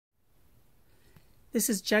This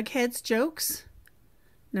is Jughead's Jokes,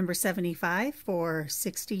 number 75 for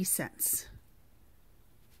 60 cents.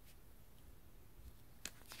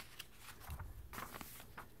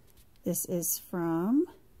 This is from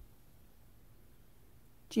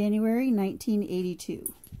January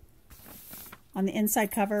 1982. On the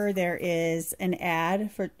inside cover, there is an ad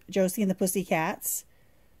for Josie and the Pussycats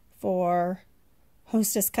for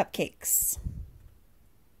Hostess cupcakes.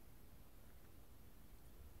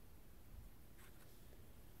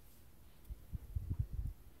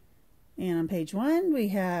 And on page 1, we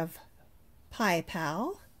have Pie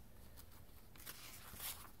Pal.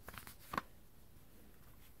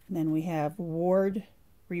 And then we have Ward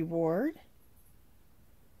Reward.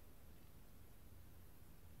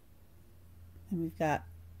 And we've got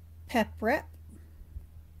Pep Rep.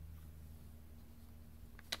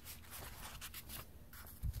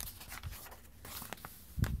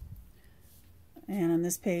 And on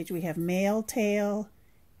this page we have Mail Tail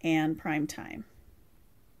and Prime Time.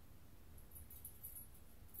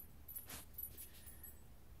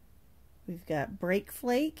 We've got Break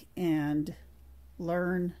Flake and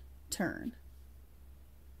Learn Turn.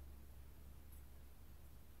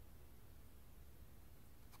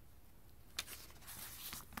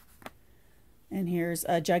 And here's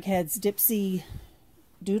Jughead's Dipsy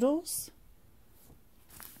Doodles.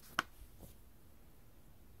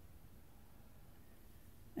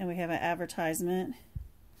 And we have an advertisement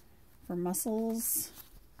for mussels.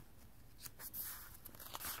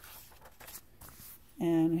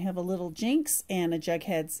 And we have a little Jinx and a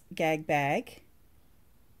Jughead's gag bag.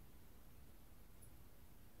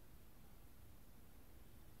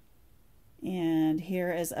 And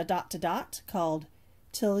here is a dot to dot called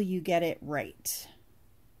Till You Get It Right.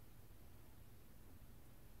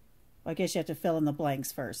 Well, I guess you have to fill in the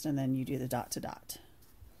blanks first and then you do the dot to dot.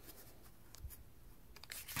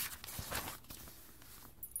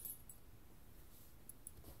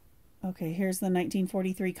 Okay, here's the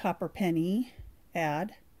 1943 copper penny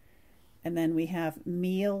ad. And then we have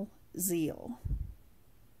Meal Zeal.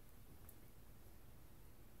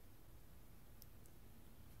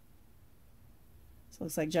 So it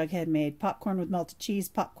looks like Jughead made popcorn with melted cheese,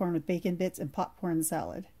 popcorn with bacon bits, and popcorn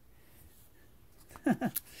salad.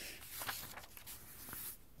 Then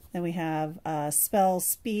we have Spell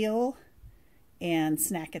Spiel and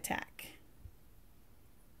Snack Attack.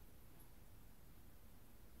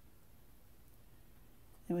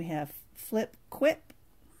 Then we have Flip Quip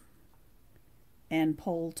and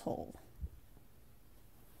Pole Toll.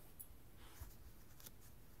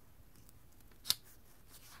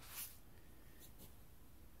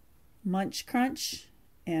 Munch Crunch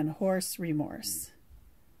and Horse Remorse.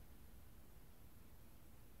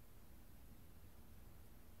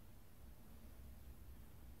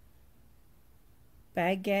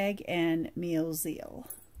 Bag Gag and Meal Zeal.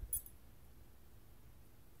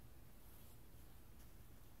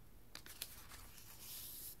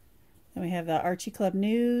 Then we have the Archie Club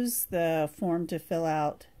News, the form to fill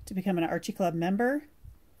out to become an Archie Club member.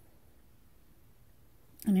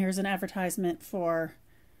 And here's an advertisement for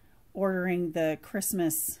ordering the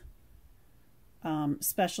Christmas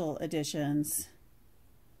special editions.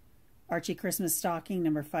 Archie Christmas Stocking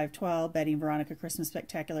number 512, Betty and Veronica Christmas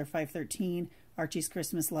Spectacular 513, Archie's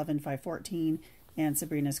Christmas Lovin' 514, and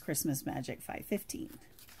Sabrina's Christmas Magic 515.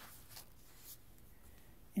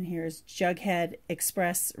 And here's Jughead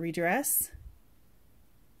Express Redress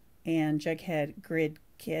and Jughead Grid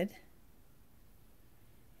Kid.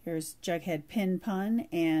 Here's Jughead Pin Pun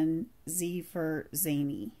and Z for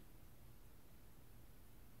Zany.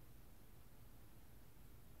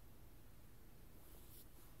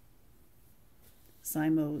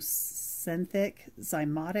 Zymosynthetic,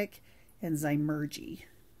 Zymotic, and Zymergy.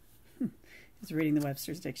 Just reading the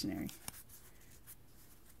Webster's Dictionary.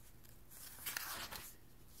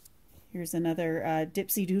 Here's another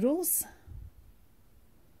Dipsy Doodles.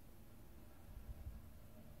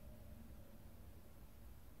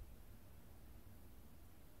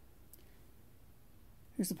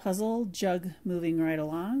 Here's a puzzle, Jug Moving Right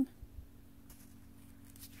Along.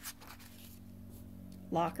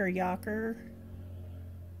 Locker Yocker.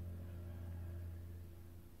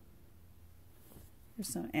 Here's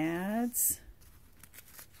some ads.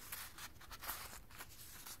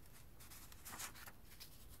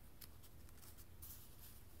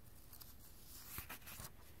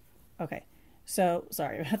 Okay, so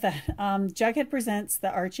sorry about that. Jughead presents the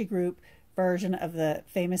Archie group version of the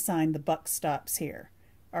famous sign, "The Buck Stops Here."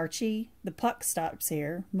 Archie, "The puck stops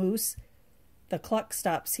here." Moose, "The cluck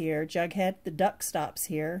stops here." Jughead, "The duck stops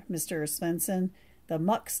here." Mr. Svensson, "The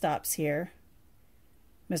muck stops here."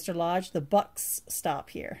 Mr. Lodge, "The bucks stop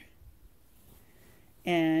here."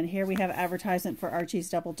 And here we have advertisement for Archie's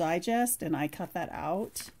Double Digest, and I cut that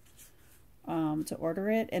out to order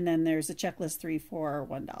it. And then there's a checklist 3 for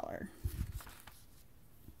 $1.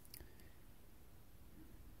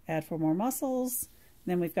 Add for more muscles.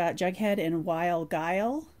 Then we've got Jughead and Wild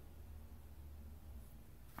Guile.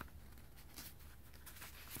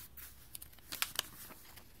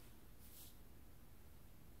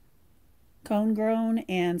 Cone Grown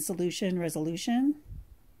and Solution Resolution.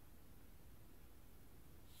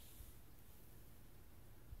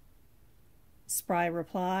 Spry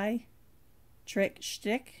Reply. Trick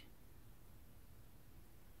Shtick.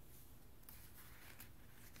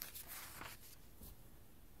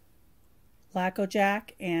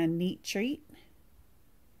 Lackojack and Neat Treat.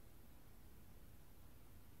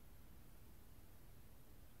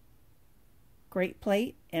 Great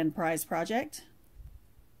Plate and Prize Project.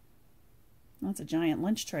 That's a giant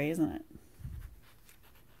lunch tray, isn't it?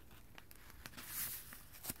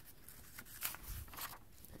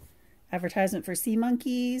 Advertisement for Sea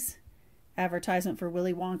Monkeys. Advertisement for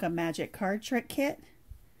Willy Wonka Magic Card Trick Kit.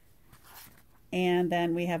 And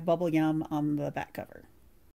then we have Bubble Yum on the back cover.